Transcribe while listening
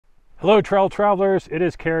Hello trail travelers, it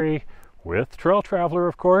is Carrie with Trail Traveler,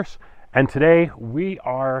 of course, and today we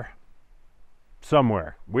are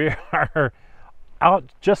somewhere. We are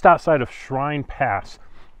just outside of Shrine Pass.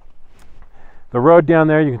 The road down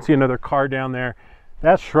there, you can see another car down there.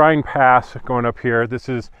 That's Shrine Pass going up here. This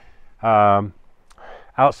is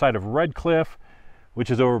outside of Red Cliff, which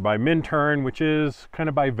is over by Minturn, which is kind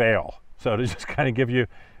of by Vale. So to just kind of give you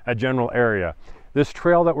a general area. This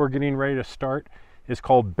trail that we're getting ready to start is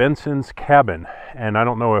called Benson's Cabin, and I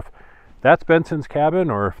don't know if that's Benson's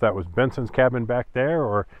Cabin or if that was Benson's Cabin back there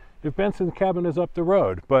or if Benson's Cabin is up the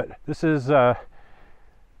road, but this is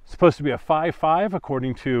supposed to be a 5-5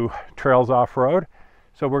 according to Trails Off-Road.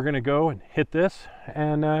 So we're going to go and hit this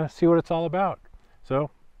and see what it's all about.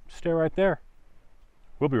 So stay right there.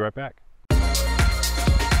 We'll be right back.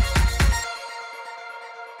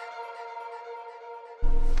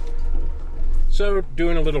 So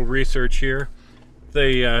doing a little research here.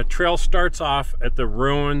 The trail starts off at the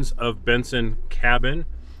ruins of Benson Cabin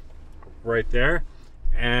right there,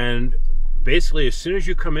 and basically as soon as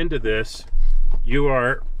you come into this, you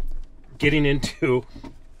are getting into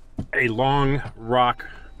a long rock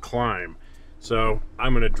climb. So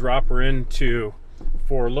I'm going to drop her into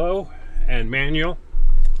 4 low and manual,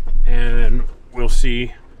 and we'll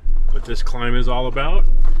see what this climb is all about.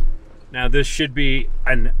 Now this should be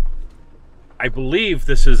I believe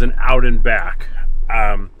this is an out and back.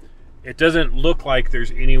 It doesn't look like there's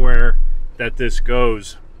anywhere that this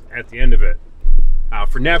goes at the end of it.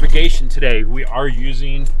 For navigation today, we are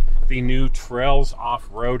using the new Trails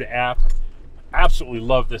Off-Road app. Absolutely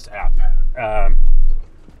love this app.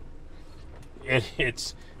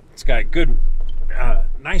 It's got good,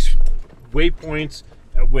 nice waypoints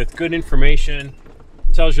with good information.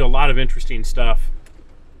 It tells you a lot of interesting stuff.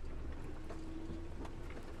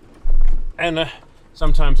 And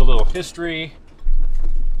sometimes a little history.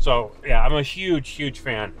 So yeah, I'm a huge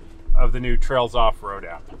fan of the new Trails Off-Road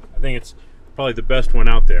app. I think it's probably the best one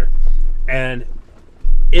out there. And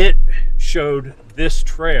it showed this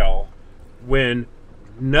trail when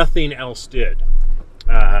nothing else did.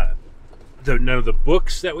 None of the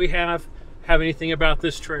books that we have anything about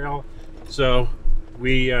this trail. So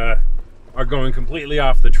we are going completely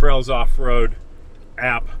off the Trails Off-Road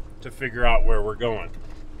app to figure out where we're going.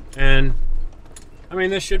 And I mean,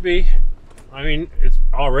 this should be, it's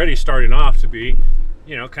already starting off to be,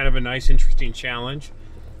 kind of a nice, interesting challenge.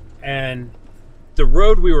 And the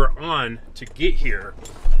road we were on to get here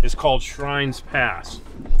is called Shrines Pass.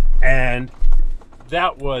 And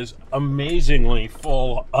that was amazingly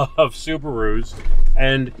full of Subarus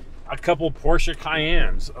and a couple Porsche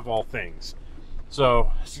Cayennes, of all things.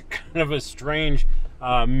 So it's kind of a strange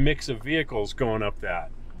mix of vehicles going up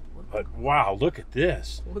that. But wow, look at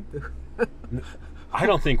this. What the? I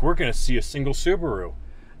don't think we're going to see a single Subaru.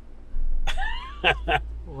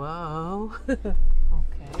 Wow.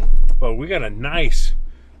 Okay. But we got a nice,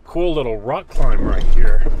 cool little rock climb right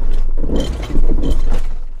here.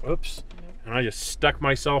 Oops. And I just stuck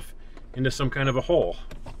myself into some kind of a hole.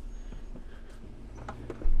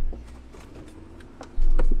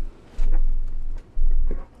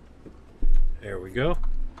 There we go.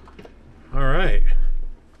 All right.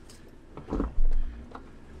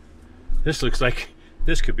 This looks like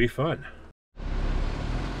this could be fun.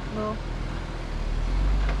 No.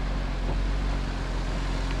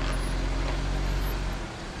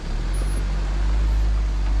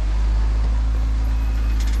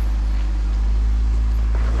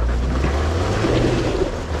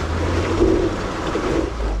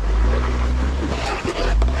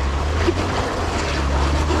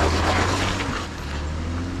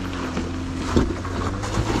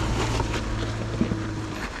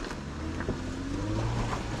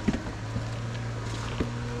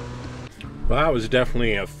 Well, that was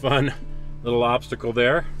definitely a fun little obstacle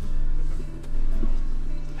there.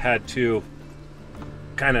 Had to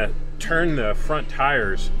kind of turn the front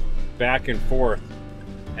tires back and forth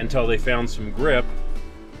until they found some grip.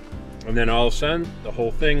 And then all of a sudden, the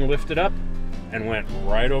whole thing lifted up and went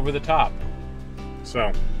right over the top.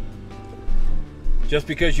 So, just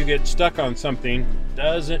because you get stuck on something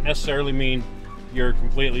doesn't necessarily mean you're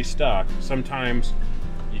completely stuck. Sometimes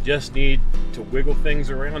you just need to wiggle things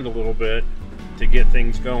around a little bit to get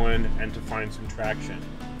things going and to find some traction.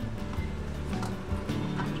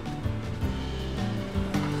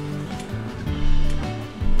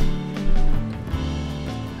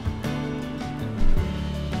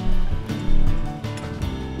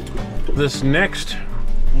 This next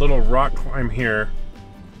little rock climb here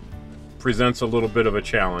presents a little bit of a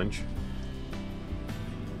challenge.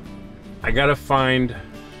 I gotta find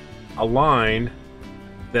a line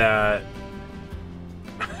that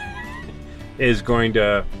is going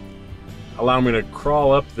to allow me to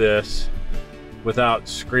crawl up this without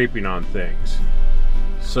scraping on things.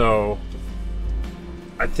 So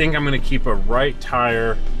I think I'm going to keep a right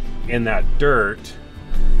tire in that dirt,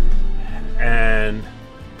 and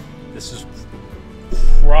this is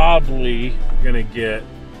probably going to get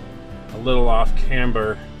a little off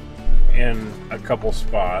camber in a couple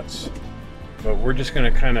spots, but we're just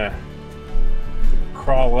going to kind of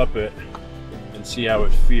crawl up it and see how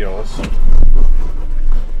it feels.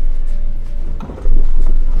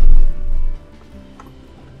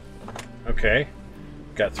 Okay,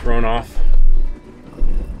 got thrown off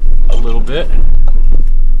a little bit.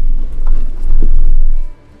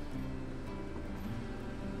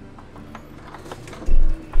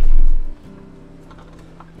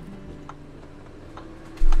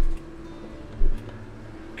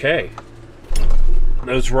 Okay,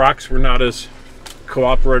 those rocks were not as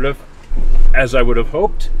cooperative as I would have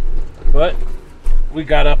hoped, but we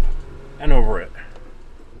got up and over it.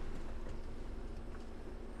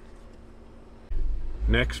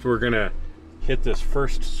 Next, we're gonna hit this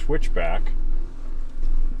first switchback,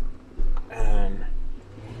 and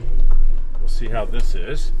we'll see how this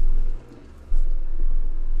is.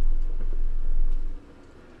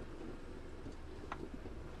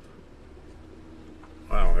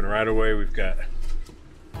 Wow, and right away we've got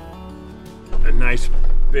a nice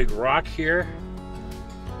big rock here.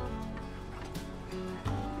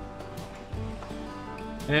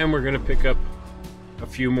 And we're gonna pick up a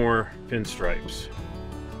few more pinstripes.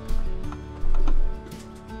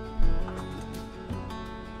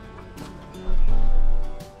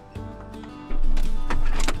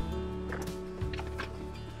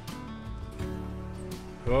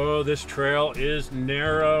 Oh, this trail is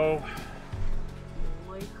narrow.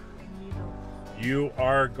 You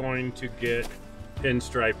are going to get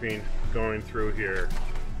pinstriping going through here.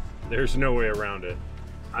 There's no way around it.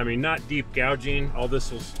 I mean, not deep gouging, all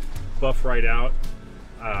this will buff right out.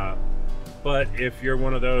 But if you're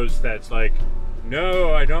one of those that's like,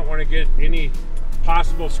 no, I don't want to get any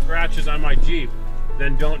possible scratches on my Jeep,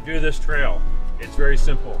 then don't do this trail. It's very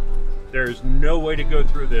simple. There's no way to go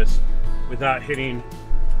through this without hitting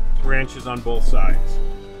branches on both sides.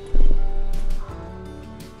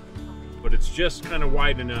 But it's just kind of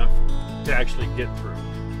wide enough to actually get through.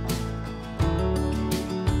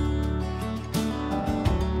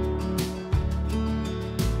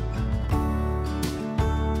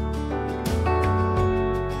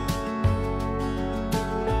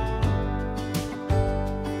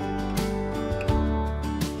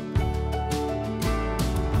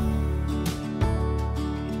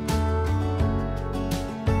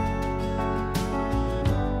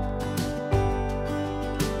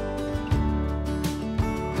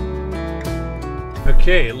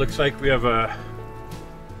 Okay, it looks like we have a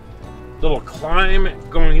little climb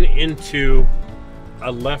going into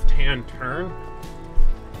a left-hand turn.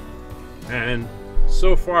 And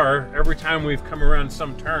so far, every time we've come around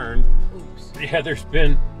some turn, yeah, there's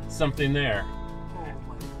been something there.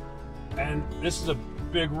 And this is a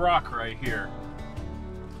big rock right here.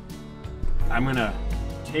 I'm gonna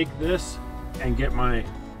take this and get my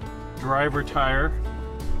driver tire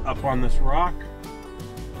up on this rock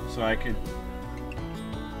so I can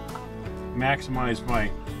maximize my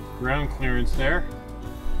ground clearance there.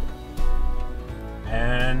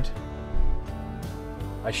 And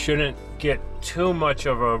I shouldn't get too much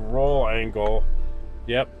of a roll angle.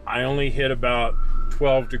 Yep, I only hit about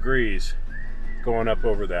 12 degrees going up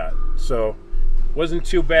over that. So wasn't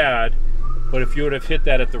too bad, but if you would have hit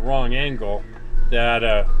that at the wrong angle,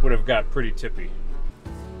 that would have got pretty tippy.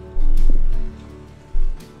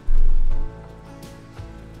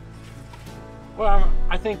 Well,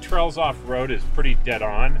 I think Trails Off-Road is pretty dead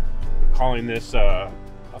on, calling this a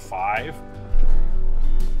 5.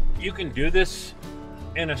 You can do this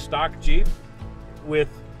in a stock Jeep with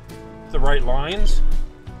the right lines.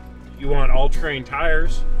 You want all-terrain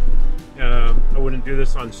tires. I wouldn't do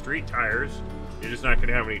this on street tires. You're just not going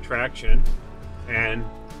to have any traction. And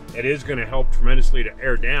it is going to help tremendously to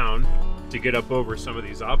air down to get up over some of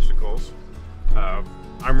these obstacles.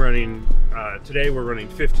 I'm running, today we're running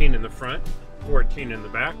 15 in the front, 14 in the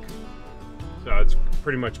back. So it's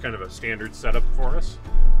pretty much kind of a standard setup for us.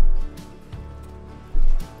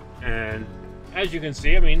 And as you can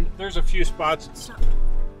see, I mean, there's a few spots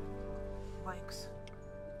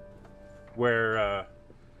where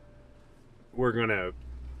we're gonna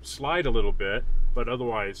slide a little bit, but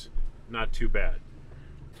otherwise not too bad.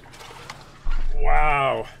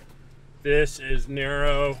 Wow, this is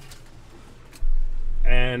narrow,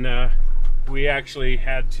 and we actually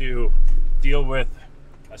had to deal with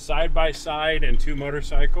a side-by-side and 2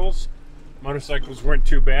 motorcycles motorcycles weren't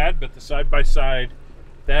too bad, but the side-by-side,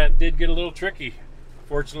 that did get a little tricky.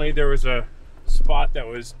 Fortunately, there was a spot that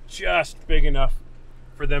was just big enough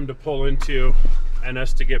for them to pull into and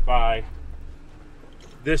us to get by.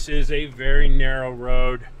 This is a very narrow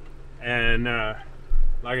road, and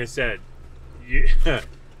like I said,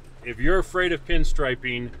 if you're afraid of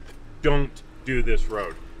pinstriping, don't do this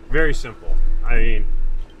road. Very simple. I mean,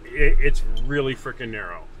 it's really freaking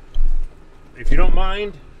narrow. If you don't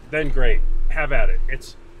mind, then great, have at it.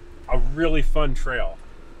 It's a really fun trail.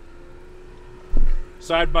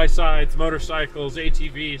 Side-by-sides, motorcycles,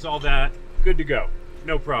 ATVs, all that, good to go,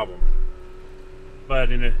 no problem.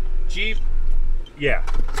 But in a Jeep, yeah,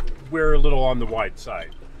 we're a little on the wide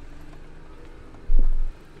side.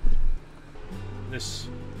 This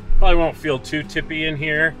probably won't feel too tippy in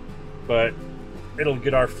here, but it'll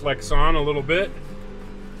get our flex on a little bit.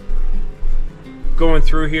 Going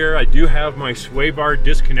through here, I do have my sway bar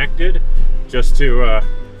disconnected just to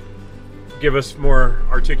give us more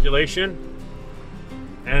articulation.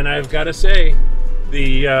 And I've got to say,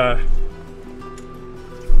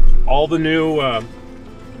 all the new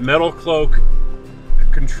metal cloak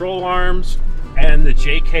control arms and the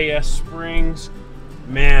JKS springs,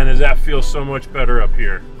 man, does that feel so much better up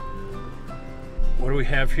here. What do we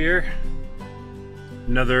have here?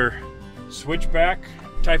 Another switchback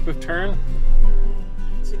type of turn.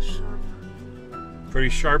 It's a sharp. Pretty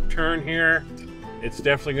sharp turn here. It's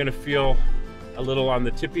definitely going to feel a little on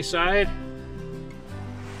the tippy side.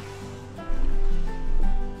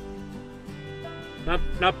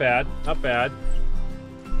 Not bad, not bad.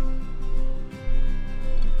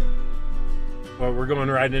 Well, we're going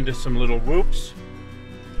right into some little whoops.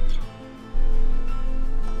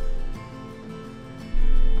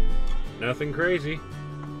 Nothing crazy.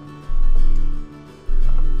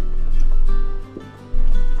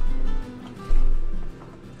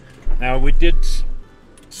 Now, we did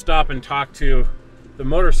stop and talk to the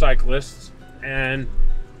motorcyclists, and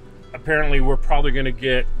apparently we're probably going to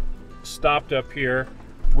get stopped up here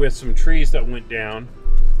with some trees that went down.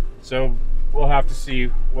 So we'll have to see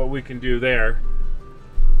what we can do there.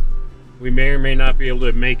 We may or may not be able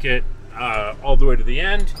to make it all the way to the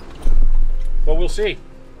end, but we'll see.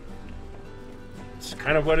 It's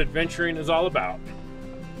kind of what adventuring is all about.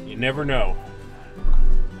 You never know.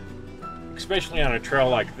 Especially on a trail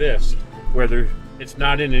like this, where it's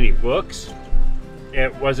not in any books,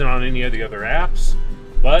 it wasn't on any of the other apps,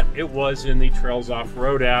 but it was in the Trails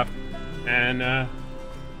Off-Road app, and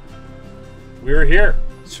we were here,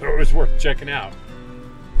 so it was worth checking out.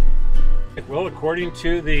 Well, according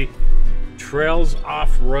to the Trails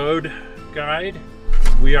Off-Road guide,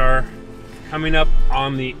 we are coming up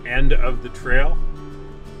on the end of the trail.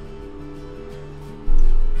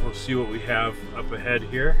 We'll see what we have up ahead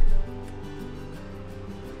here.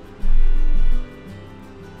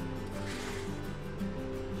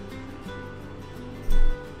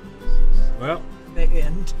 Well, The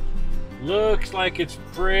end. looks like it's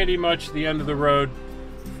pretty much the end of the road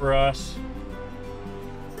for us.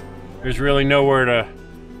 There's really nowhere to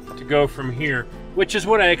go from here, which is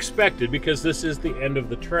what I expected because this is the end of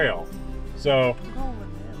the trail. So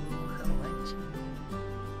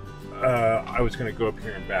I was going to go up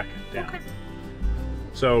here and back down. Okay.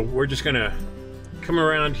 So we're just going to come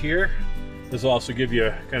around here. This will also give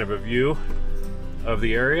you kind of a view of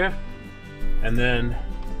the area, and then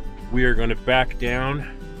we are going to back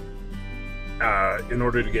down in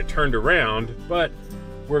order to get turned around, but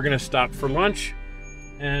we're going to stop for lunch,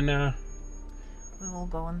 and we'll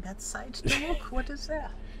go on that side to look. What is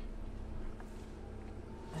that?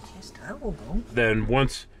 At least I will go. then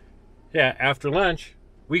after lunch,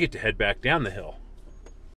 we get to head back down the hill.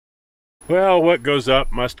 Well, what goes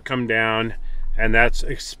up must come down, and that's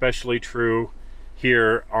especially true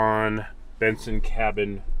here on Benson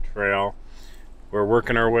Cabin Trail. We're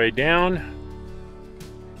working our way down.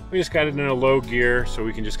 We just got it in a low gear so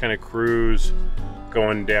we can just kind of cruise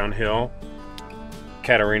going downhill.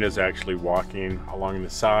 Katarina's actually walking along the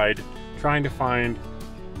side, trying to find,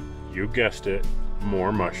 you guessed it,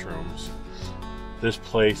 more mushrooms. This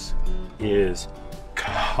place is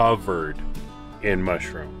covered in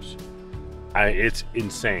mushrooms. It's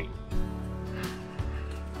insane.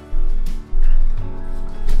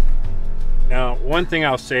 Now, one thing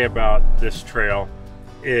I'll say about this trail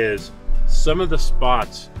is some of the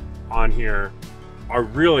spots on here are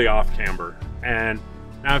really off camber. And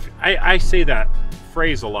now I say that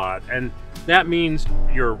phrase a lot, and that means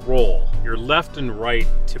your roll, your left and right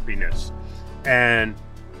tippiness. And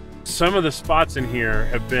some of the spots in here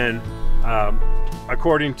have been,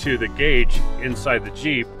 according to the gauge inside the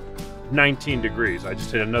Jeep, 19 degrees. I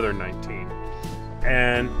just hit another 19.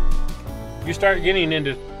 And you start getting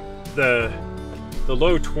into the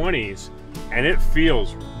low 20s, and it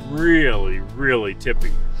feels really, really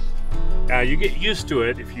tippy. Now you get used to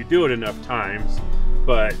it if you do it enough times,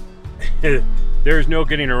 but there's no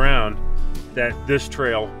getting around that this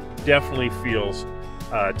trail definitely feels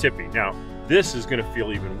tippy. Now this is going to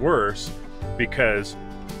feel even worse because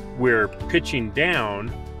we're pitching down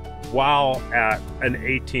while at an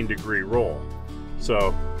 18-degree roll.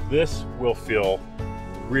 So this will feel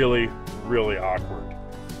really, really awkward.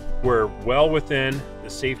 We're well within the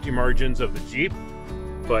safety margins of the Jeep,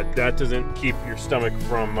 but that doesn't keep your stomach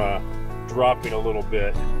from dropping a little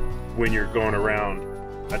bit when you're going around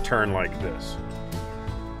a turn like this.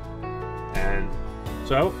 And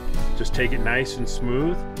so just take it nice and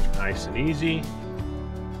smooth, nice and easy,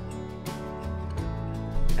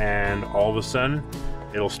 and all of a sudden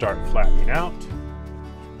it'll start flattening out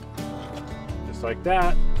just like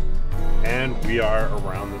that, and we are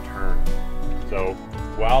around the turn. So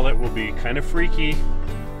while it will be kind of freaky,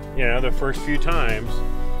 you know, the first few times,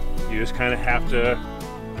 you just kind of have to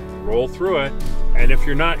roll through it. And if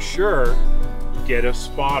you're not sure, get a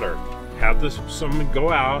spotter. Have someone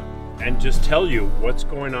go out and just tell you what's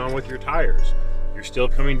going on with your tires. You're still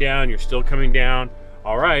coming down, you're still coming down.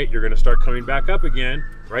 All right, you're gonna start coming back up again,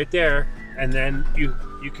 right there. And then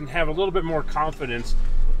you can have a little bit more confidence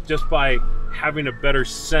just by having a better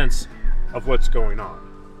sense of what's going on.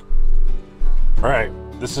 All right,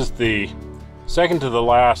 this is the second to the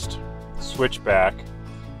last switchback,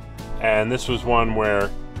 and this was one where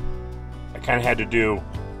I kind of had to do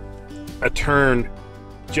a turn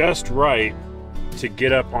just right to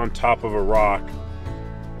get up on top of a rock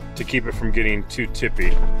to keep it from getting too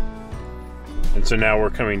tippy. And so now we're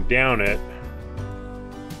coming down it,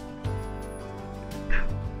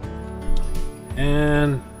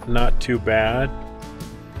 and not too bad.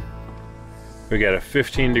 We got a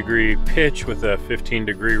 15-degree pitch with a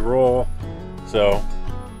 15-degree roll. So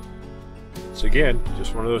it's again,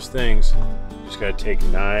 just one of those things. Just gotta take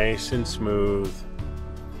nice and smooth.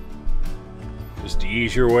 Just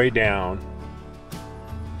ease your way down.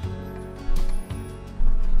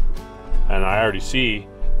 And I already see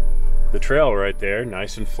the trail right there,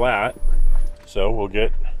 nice and flat. So we'll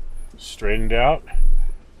get straightened out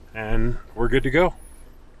and we're good to go.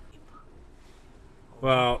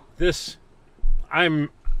 Well, this, I'm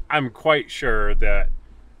quite sure that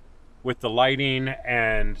with the lighting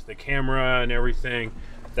and the camera and everything,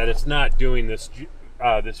 that it's not doing this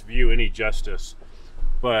view any justice.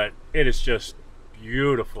 But it is just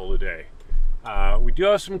beautiful today. We do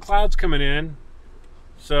have some clouds coming in,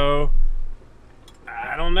 so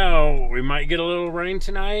I don't know. We might get a little rain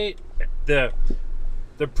tonight. The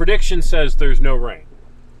prediction says there's no rain.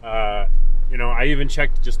 You know, I even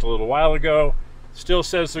checked just a little while ago. Still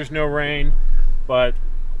says there's no rain, but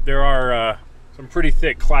there are some pretty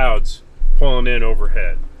thick clouds pulling in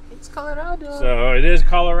overhead. It's Colorado. So it is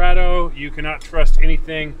Colorado. You cannot trust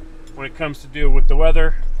anything when it comes to do with the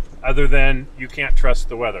weather, other than you can't trust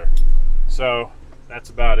the weather. So that's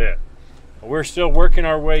about it. We're still working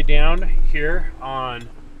our way down here on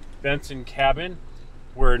Benson Cabin.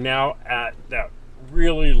 We're now at that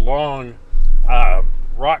really long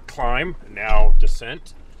rock climb, now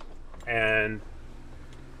descent, and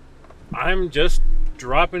I'm just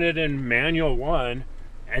dropping it in manual 1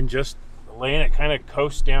 and just letting it kind of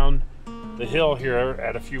coast down the hill here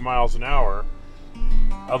at a few miles an hour.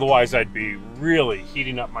 Otherwise I'd be really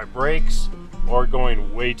heating up my brakes or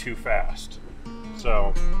going way too fast.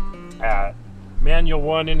 So at manual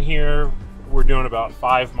 1 in here, we're doing about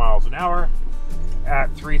 5 miles an hour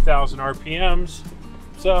at 3,000 RPMs.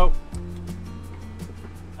 So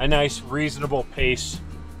a nice reasonable pace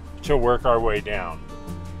to work our way down.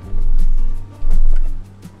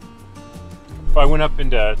 If I went up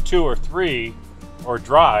into 2 or 3 or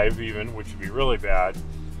drive even, which would be really bad,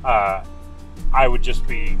 I would just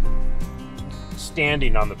be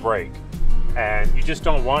standing on the brake. And you just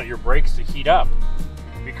don't want your brakes to heat up,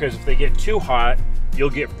 because if they get too hot, you'll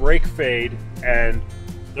get brake fade and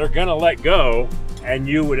they're gonna let go, and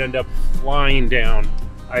you would end up flying down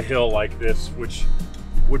a hill like this, which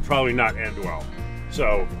would probably not end well.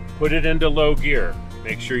 So put it into low gear.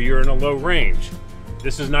 Make sure you're in a low range.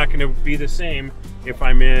 This is not gonna be the same if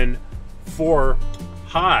I'm in 4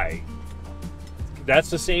 high. That's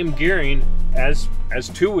the same gearing as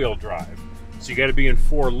 2-wheel drive. So you gotta be in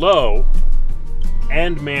 4 low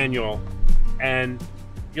and manual, and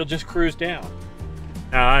you'll just cruise down.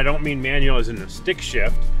 Now, I don't mean manual as in a stick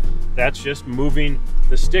shift. That's just moving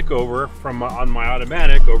the stick over from on my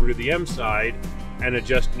automatic over to the M side and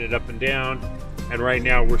adjusting it up and down. And right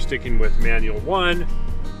now we're sticking with manual 1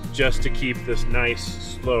 just to keep this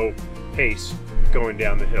nice, slow pace going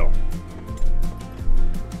down the hill.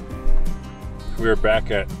 We were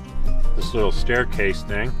back at this little staircase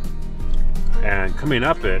thing, and coming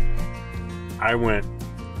up it, I went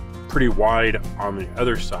pretty wide on the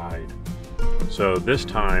other side. So this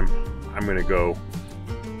time I'm going to go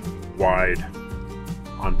wide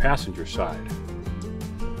on passenger side.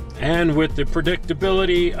 And with the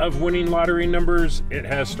predictability of winning lottery numbers, it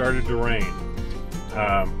has started to rain.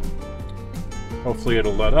 Hopefully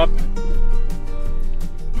it'll let up.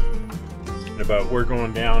 But we're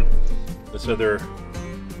going down this other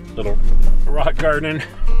little rock garden.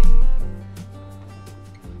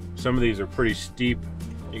 Some of these are pretty steep.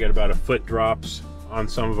 You got about a foot drops on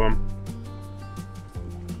some of them.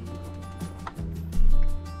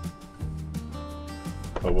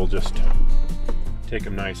 But we'll just take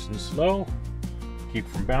them nice and slow, keep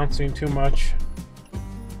from bouncing too much.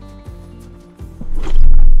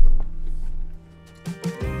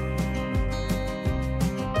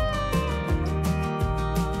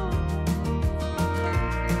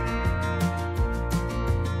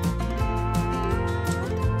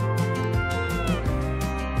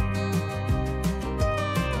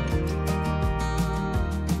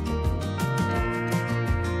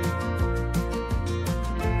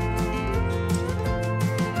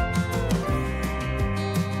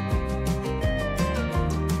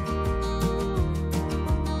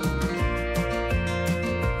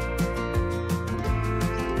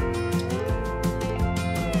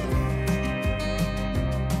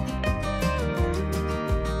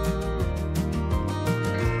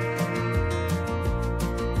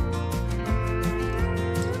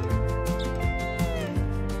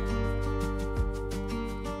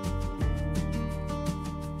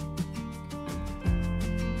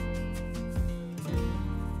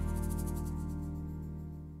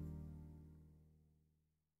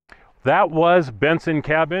 That was Benson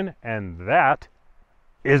Cabin, and that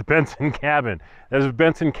is Benson Cabin. This is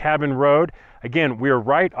Benson Cabin Road. Again, we are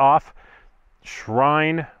right off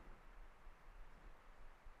Shrine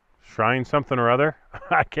something or other.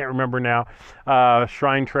 I can't remember now.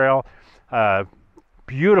 Shrine Trail.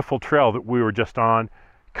 Beautiful trail that we were just on.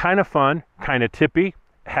 Kind of fun, kind of tippy,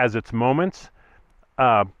 has its moments,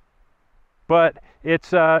 but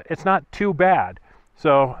it's not too bad.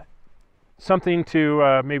 So something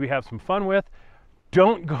to maybe have some fun with.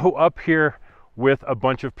 Don't go up here with a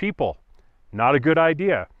bunch of people. Not a good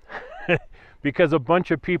idea. Because a bunch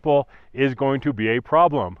of people is going to be a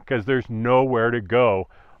problem, because there's nowhere to go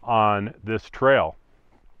on this trail.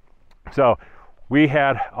 So we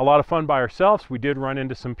had a lot of fun by ourselves. We did run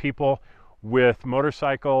into some people with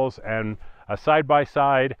motorcycles and a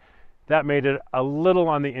side-by-side. That made it a little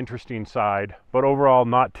on the interesting side, but overall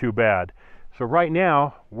not too bad. So right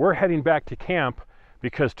now, we're heading back to camp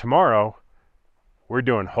because tomorrow we're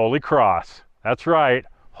doing Holy Cross. That's right,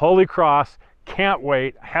 Holy Cross. Can't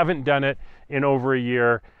wait. Haven't done it in over a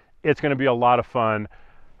year. It's going to be a lot of fun.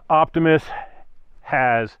 Optimus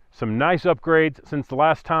has some nice upgrades since the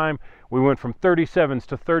last time. We went from 37s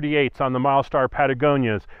to 38s on the Milestar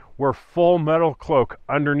Patagonias. We're full metal cloak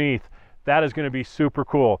underneath. That is going to be super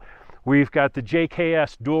cool. We've got the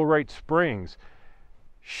JKS dual rate springs.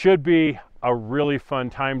 Should be a really fun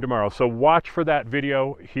time tomorrow. So watch for that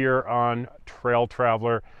video here on Trail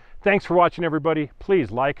Traveler. Thanks for watching, everybody. Please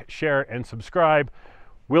like, share, and subscribe.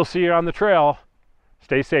 We'll see you on the trail.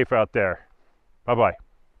 Stay safe out there. Bye-bye.